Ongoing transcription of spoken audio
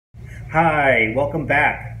Hi, welcome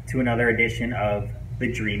back to another edition of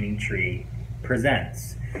The Dreaming Tree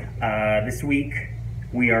Presents. This week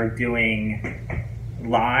we are doing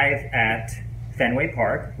live at Fenway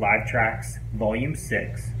Park, live Trax Volume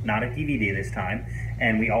 6, not a DVD this time,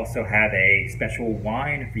 and we also have a special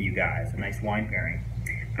wine for you guys, a nice wine pairing.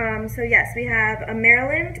 So yes, we have a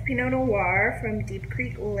Maryland Pinot Noir from Deep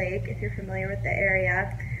Creek Lake, if you're familiar with the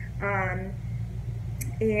area.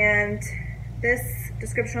 And this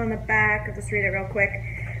description on the back, I'll just read it real quick.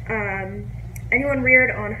 Anyone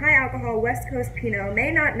reared on high alcohol West Coast Pinot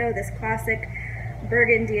may not know this classic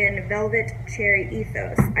Burgundian velvet cherry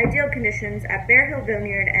ethos. Ideal conditions at Bear Hill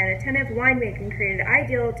Vineyard and attentive winemaking created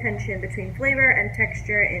ideal tension between flavor and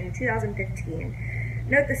texture in 2015.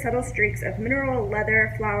 Note the subtle streaks of mineral,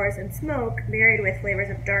 leather, flowers, and smoke married with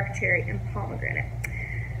flavors of dark cherry and pomegranate.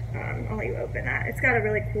 I'll let you open that. It's got a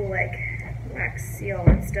really cool like wax seal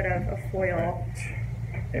instead of a foil.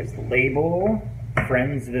 There's the label,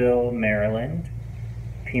 Friendsville, Maryland,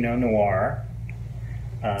 Pinot Noir.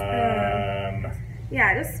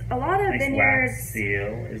 Yeah, just a lot of nice vineyards. Wax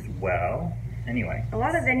seal as well. Anyway. A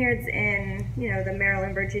lot of vineyards in, the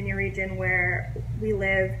Maryland, Virginia region where we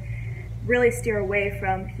live really steer away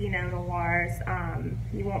from Pinot Noirs.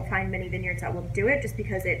 You won't find many vineyards that will do it just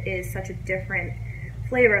because it is such a different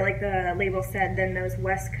flavor, like the label said, than those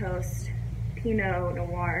West Coast Pinot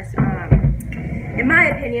Noirs. In my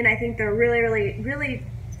opinion, I think they're really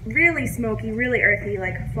smoky, really earthy,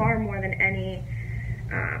 like far more than any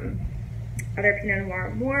other Pinot Noir.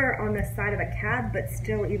 More on the side of a cab, but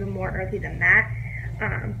still even more earthy than that.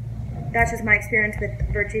 That's just my experience with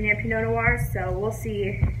Virginia Pinot Noir, so we'll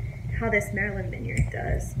see how this Maryland vineyard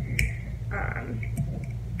does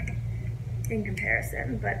in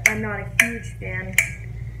comparison. But I'm not a huge fan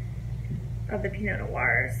of the Pinot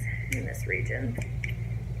Noirs in this region.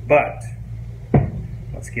 But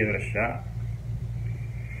let's give it a shot.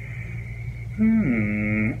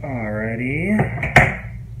 Alrighty.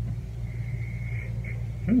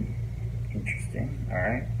 Interesting.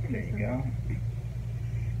 Alright, there you go.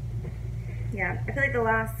 Yeah, I feel like the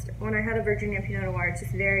last one I had a Virginia Pinot Noir, it's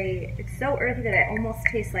so earthy that it almost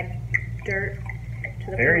tastes like dirt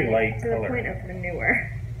to the point of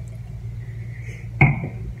manure.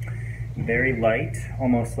 Very light,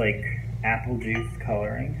 almost like apple juice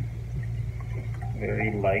coloring.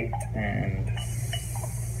 Very light and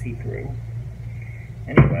see-through.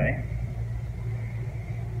 Anyway.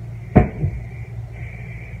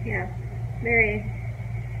 Yeah, very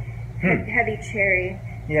heavy cherry.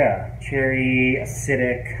 Yeah, cherry,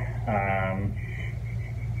 acidic.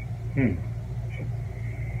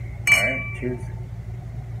 Alright, cheers.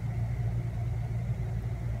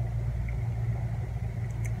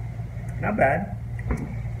 Not bad.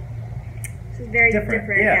 This is very different.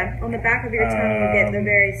 Yeah. On the back of your tongue, you get the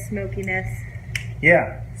very smokiness.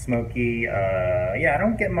 Yeah, smoky. Yeah, I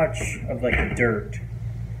don't get much of like the dirt.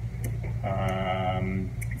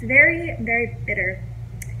 It's very, very bitter.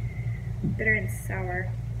 Bitter and sour.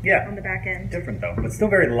 Yeah. On the back end. Different though, but still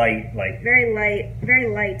very light. Very light.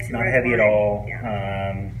 Not heavy wine. at all.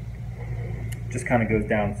 Yeah. Just kind of goes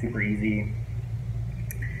down super easy.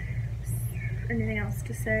 Anything else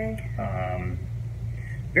to say?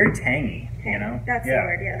 Very tangy, you know? That's the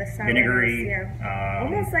word, yeah. The sourness, vinegary. Yeah.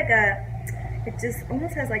 Almost like it just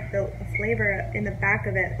almost has like the flavor in the back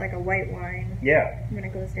of it, like a white wine. Yeah. When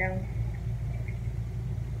it goes down.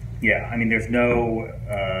 Yeah, I mean, there's no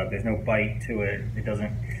bite to it.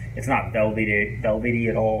 It's not velvety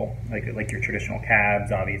at all, like your traditional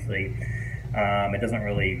cabs, obviously. It doesn't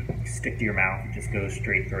really stick to your mouth. It just goes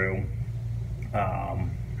straight through.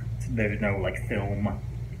 There's no like film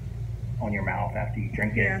on your mouth after you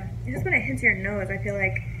drink it. Yeah, just when it hits your nose, I feel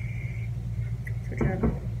like switch up.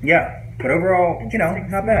 Yeah, but overall,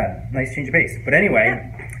 not bad. Nice change of pace. But anyway,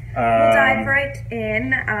 we'll dive right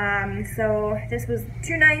in. So this was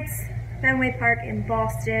 2 nights, Fenway Park in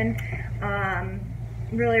Boston.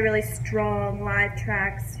 Really strong live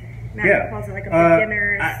tracks. Matt calls it like a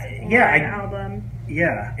beginner's album.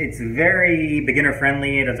 Yeah, it's very beginner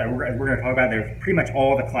friendly. We're going to talk about. There's pretty much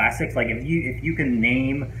all the classics. Like if you can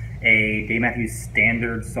name a Dave Matthews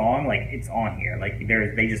standard song, like it's on here. Like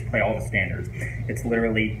they just play all the standards. It's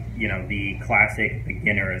literally the classic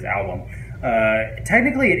beginners album.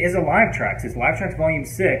 Technically, it is a live Trax. It's live Trax Volume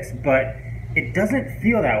 6, but it doesn't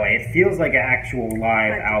feel that way. It feels like an actual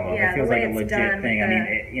live album. Yeah, it feels like a legit thing. I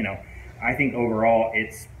mean, I think overall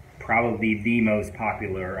it's probably the most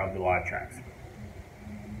popular of the live Trax.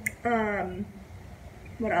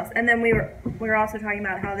 What else? And then we were also talking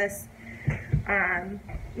about how this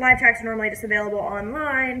live tracks are normally just available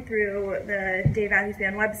online through the Dave Matthews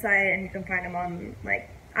Band website, and you can find them on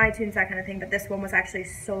like iTunes, that kind of thing, but this one was actually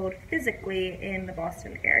sold physically in the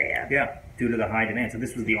Boston area. Yeah, due to the high demand. So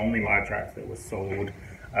this was the only live Trax that was sold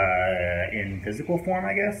in physical form,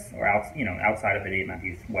 I guess, or outside of the Dave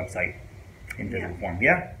Matthews website in physical form.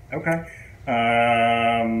 Yeah. Okay.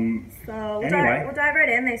 So we'll anyway, dive right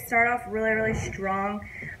in. They start off really strong.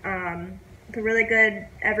 With a really good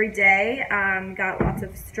every day. Got lots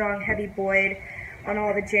of strong, heavy Boyd on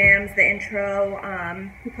all the jams. The intro,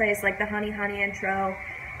 he plays like the Honey Honey intro.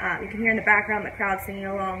 You can hear in the background the crowd singing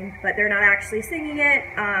along, but they're not actually singing it.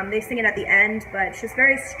 They sing it at the end, but it's just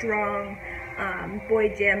very strong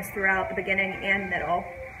Boyd jams throughout the beginning and middle.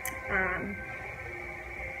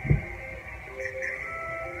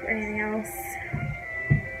 Anything else?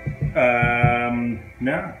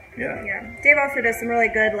 No. Yeah. Dave also does some really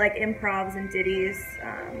good like improvs and ditties,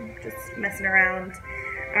 just messing around.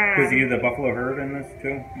 Does he do the Buffalo Herd in this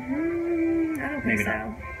too? I don't think Maybe so.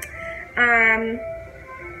 not.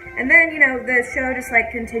 And then, the show just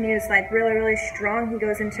like continues like really strong. He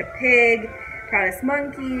goes into Pig, Proudest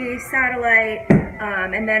Monkey, Satellite,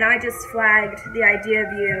 and then I just flagged The Idea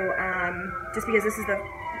of You, just because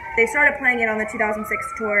they started playing it on the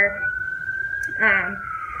 2006 tour,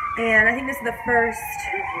 and I think this is the first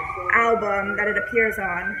album that it appears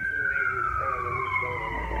on.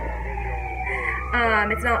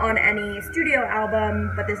 It's not on any studio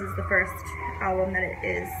album, but this is the first album that it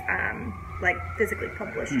is like physically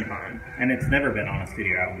published on. And it's never been on a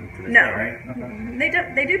studio album to this No. day, right?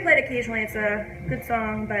 Okay. They do play it occasionally. It's a good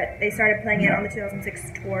song, but they started playing it on the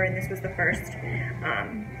 2006 tour, and this was the first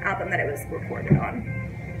album that it was recorded on.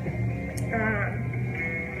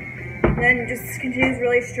 Then it just continues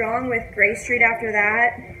really strong with Gray Street after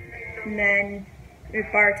that, and then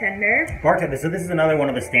with Bartender. So this is another one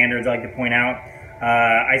of the standards I like to point out.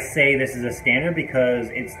 I say this is a standard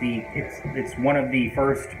because it's one of the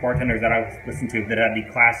first bartenders that I've listened to that had the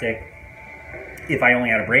classic If I Only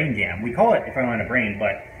Had a Brain jam. We call it If I Only Had a Brain,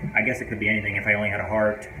 but I guess it could be anything. If I Only Had a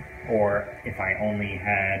Heart, or If I Only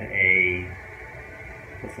Had a...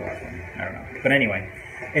 What's the last one? I don't know. But anyway,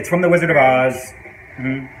 it's from The Wizard of Oz.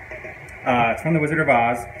 It's from The Wizard of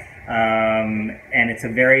Oz. And it's a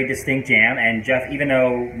very distinct jam, and Jeff, even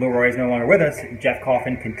though Leroy is no longer with us, Jeff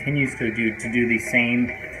Coffin continues to do the same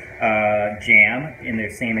jam in the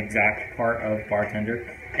same exact part of Bartender,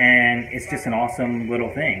 and it's just an awesome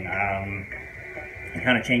little thing. It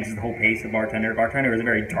kind of changes the whole pace of Bartender. Bartender is a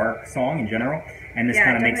very dark song in general, and this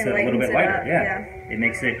kind of makes it a little bit lighter. It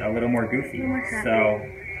makes it a little more goofy, so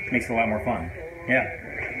it makes it a lot more fun. Yeah.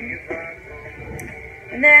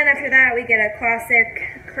 And then after that, we get a classic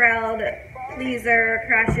crowd pleaser,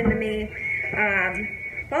 Crash Into Me,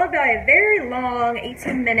 followed by a very long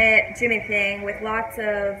 18-minute Jimmy thing with lots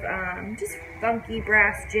of just funky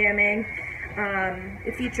brass jamming.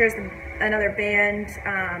 It features another band,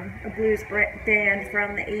 a blues band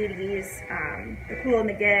from the 80s, the Kool and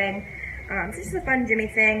the Gang. It's just a fun Jimmy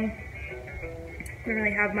thing. Don't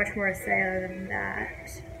really have much more to say other than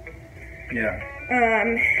that. Yeah.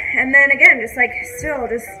 And then again, just like still,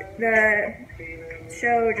 just the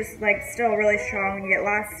show just like still really strong. You get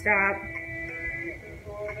Last Stop.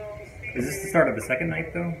 Is this the start of the second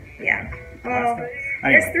night though? Yeah. Well,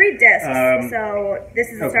 there's 3 discs, so this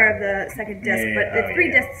is the start of the second disc, but it's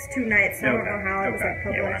 3 discs, 2 nights, so I don't know how it was like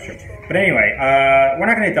published. But anyway, we're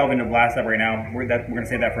not going to delve into Blast Up right now. We're going to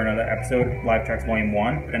save that for another episode, Live Trax Volume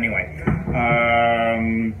 1. But anyway,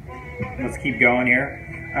 let's keep going here.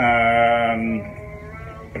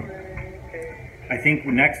 I think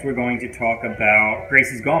next we're going to talk about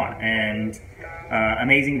Grace Is Gone, and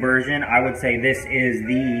amazing version. I would say this is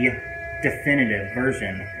the definitive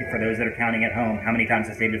version. For those that are counting at home, how many times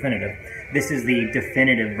I say definitive? This is the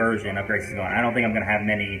definitive version of Grace Is Gone. I don't think I'm going to have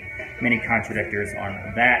many contradictors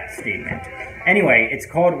on that statement. Anyway, it's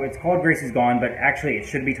called Grace Is Gone, but actually it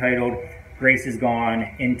should be titled Grace Is Gone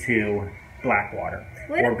into Blackwater.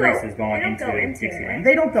 Or Grace Is Gone into Dixieland.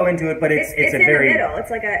 They don't go into it, but it's a very... in the middle.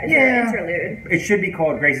 It's like an interlude. It should be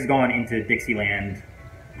called Grace Is Gone into Dixieland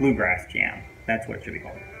Bluegrass Jam. That's what it should be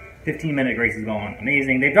called. 15-minute Grace Is Gone.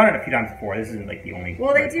 Amazing. They've done it a few times before. This isn't like the only...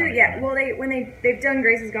 Well, they do, yeah. Well, they've done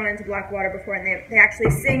Grace Is Gone into Blackwater before, and they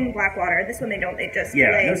actually sing Blackwater. This one they don't. They just play...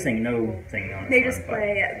 Yeah, no singing on They just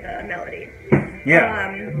play the melody.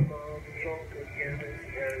 Yeah.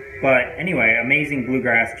 But anyway, amazing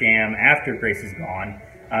bluegrass jam after Grace Is Gone.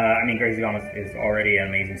 I mean, Grace Is Gone is already an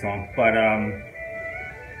amazing song, but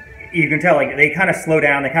you can tell like they kind of slow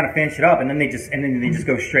down, they kind of finish it up, and then they just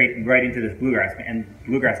go right into this bluegrass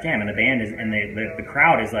jam, and the band is and the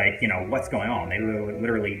crowd is like, what's going on? They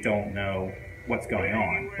literally don't know what's going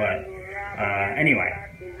on. But anyway,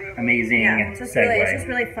 amazing Yeah, it's just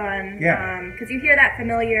really fun. Yeah. Because you hear that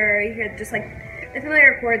familiar, you hear just like the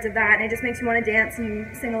familiar chords of that, and it just makes you want to dance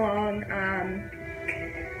and sing along.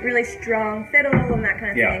 Really strong fiddle and that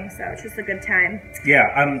kind of thing, so it's just a good time.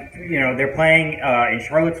 Yeah, you know, they're playing in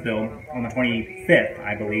Charlottesville on the 25th,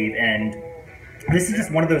 I believe, and this is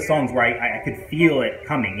just one of those songs where I could feel it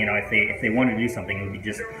coming. You know, if they wanted to do something, it would be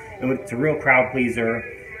just it's a real crowd pleaser,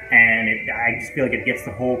 and I just feel like it gets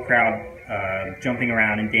the whole crowd jumping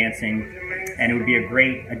around and dancing, and it would be a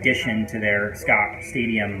great addition to their Scott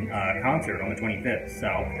Stadium concert on the 25th. So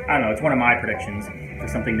I don't know, it's one of my predictions for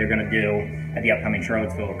something they're going to do at the upcoming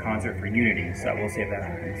Charlottesville concert for Unity. So we'll see if that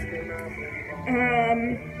happens.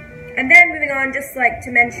 And then moving on, just like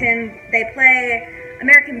to mention, they play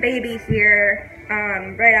American Baby here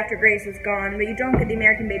right after Grace is gone, but you don't get the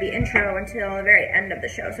American Baby intro until the very end of the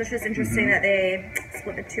show. So it's just interesting that they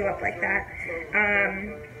split the two up like that.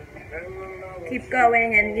 Keep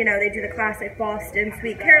going, and you know, they do the classic Boston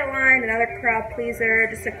Sweet Caroline, another crowd pleaser,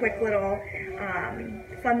 just a quick little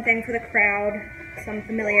fun thing for the crowd, some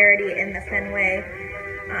familiarity in the Fenway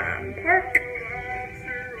Park.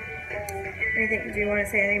 Do you want to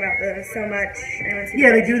say anything about the So Much?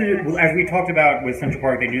 Yeah, they do, as we talked about with Central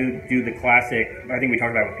Park, they do the classic, I think we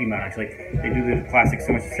talked about it with Piedmont actually, they do the classic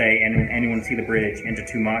So Much to Say, and Anyone See the Bridge, Into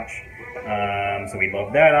Too Much. So we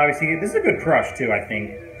love that, obviously. This is a good crush, too, I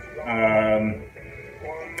think.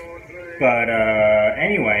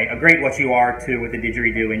 Anyway, a great What You Are, too, with the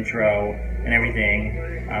didgeridoo intro and everything.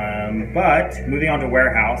 But moving on to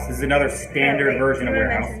Warehouse, this is another standard version of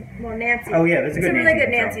Warehouse. Well, Nancy. Oh yeah, there's a good really good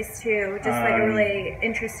intro. Nancy's too. Just like a really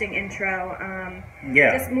interesting intro.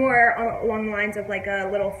 Yeah. Just more along the lines of like a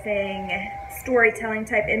Little Thing storytelling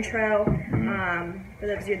type intro. For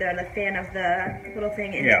those of you that are the fan of the Little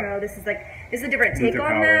Thing intro, this is a different take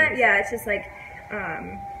on that. Yeah, it's just like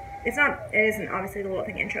it isn't obviously the Little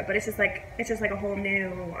Thing intro, but it's just like a whole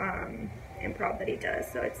new improv that he does.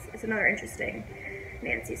 So it's another interesting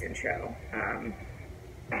Nancy's intro.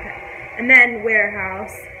 Okay. And then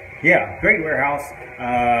Warehouse. Yeah, great Warehouse.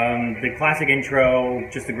 The classic intro,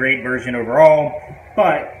 just a great version overall.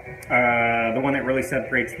 But the one that really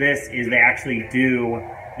separates this is they actually do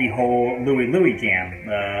the whole Louie jam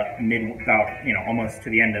almost to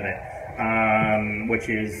the end of it, which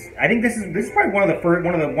is, I think this is probably one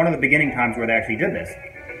of the beginning times where they actually did this.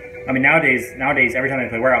 I mean, nowadays every time they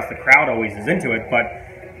play Warehouse, the crowd always is into it, but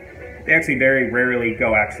they actually very rarely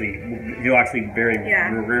go very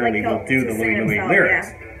rarely will do the Louie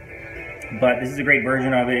lyrics. Yeah. But this is a great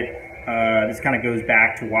version of it. This kind of goes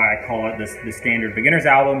back to why I call it the standard beginners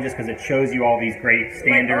album, just because it shows you all these great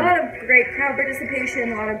standard. Like a lot of great crowd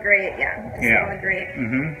participation, a lot of great, a lot of great.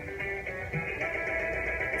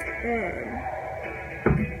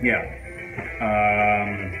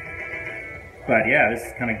 But yeah,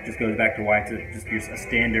 this kind of just goes back to why it's just a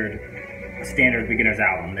standard beginners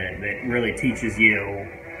album that really teaches you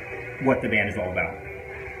what the band is all about.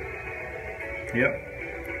 Yep.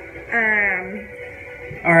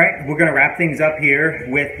 All right, we're gonna wrap things up here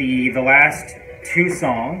with the last two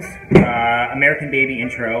songs, American Baby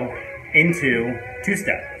intro into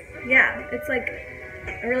two-step. Yeah, it's like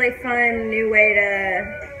a really fun new way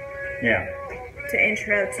to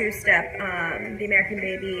intro two-step. The American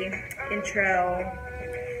Baby intro.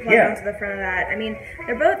 Welcome to the front of that. I mean,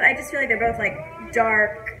 I just feel like they're both like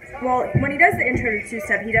dark. Well, when he does the intro to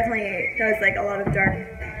two-step, he definitely does like a lot of dark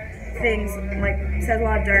things, like says a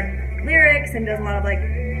lot of dark lyrics and does a lot of like,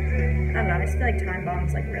 I don't know, I just feel like Time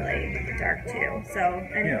Bomb's like really dark too. So,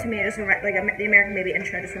 and to me, it just the American Baby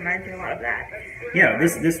intro just reminds me a lot of that. Yeah,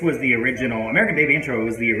 this was the original American Baby intro.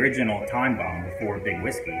 Was the original Time Bomb before Big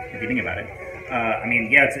Whiskey, if you think about it. I mean,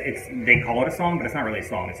 yeah, it's they call it a song, but it's not really a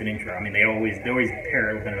song. It's an intro. I mean, they always pair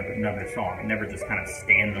it with another song. It never just kind of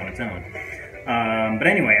stands on its own. But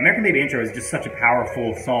anyway, American Baby intro is just such a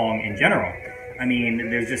powerful song in general. I mean,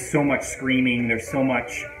 there's just so much screaming. There's so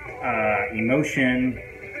much emotion.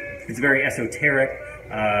 It's very esoteric.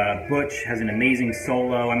 Butch has an amazing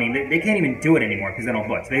solo. I mean, they can't even do it anymore because they don't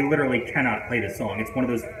Butch. They literally cannot play this song. It's one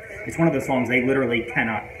of those songs they literally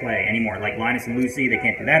cannot play anymore. Like Linus and Lucy, they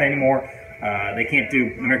can't do that anymore. They can't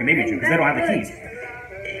do American Baby intro because they don't have the keys.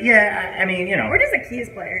 Yeah, I mean, you know. Or just a keys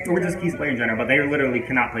player. Or just keys player in general, but they literally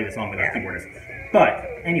cannot play the song without keyboardists. But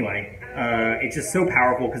anyway, it's just so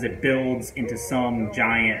powerful because it builds into some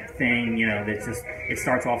giant thing, you know, it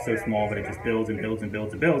starts off so small, but it just builds and builds and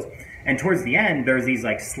builds and builds. And towards the end, there's these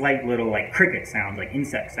like slight little like cricket sounds, like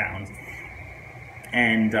insect sounds.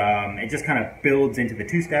 And it just kind of builds into the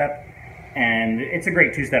two-step. And it's a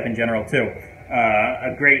great two-step in general, too.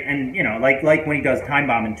 And you know, like when he does Time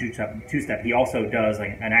Bomb and two-step, he also does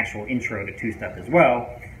like an actual intro to two-step as well.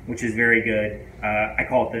 which is very good. I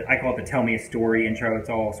call it the Tell Me a Story intro. It's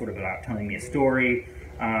all sort of about telling me a story.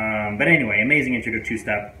 But anyway, amazing intro to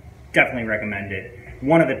two-step. Definitely recommend it.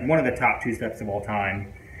 One of the top two-steps of all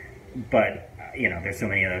time. But you know, there's so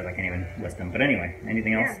many others I can't even list them. But anyway,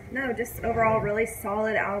 anything else? Yeah, no, just overall really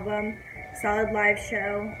solid album, solid live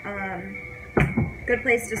show. Good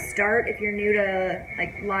place to start if you're new to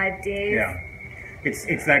like live days. Yeah,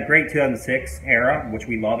 it's that great 2006 era, which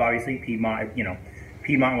we love. Obviously, Piedmont, you know,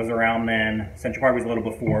 Piedmont was around then. Central Park was a little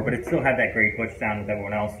before, but it still had that great Butch sound with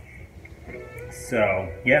everyone else. So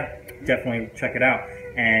yeah, definitely check it out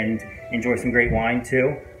and enjoy some great wine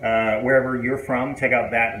too. Wherever you're from, check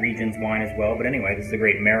out that region's wine as well. But anyway, this is a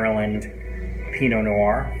great Maryland Pinot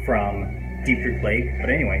Noir from Deep Creek Lake. But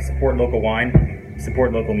anyway, support local wine,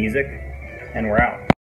 support local music, and we're out.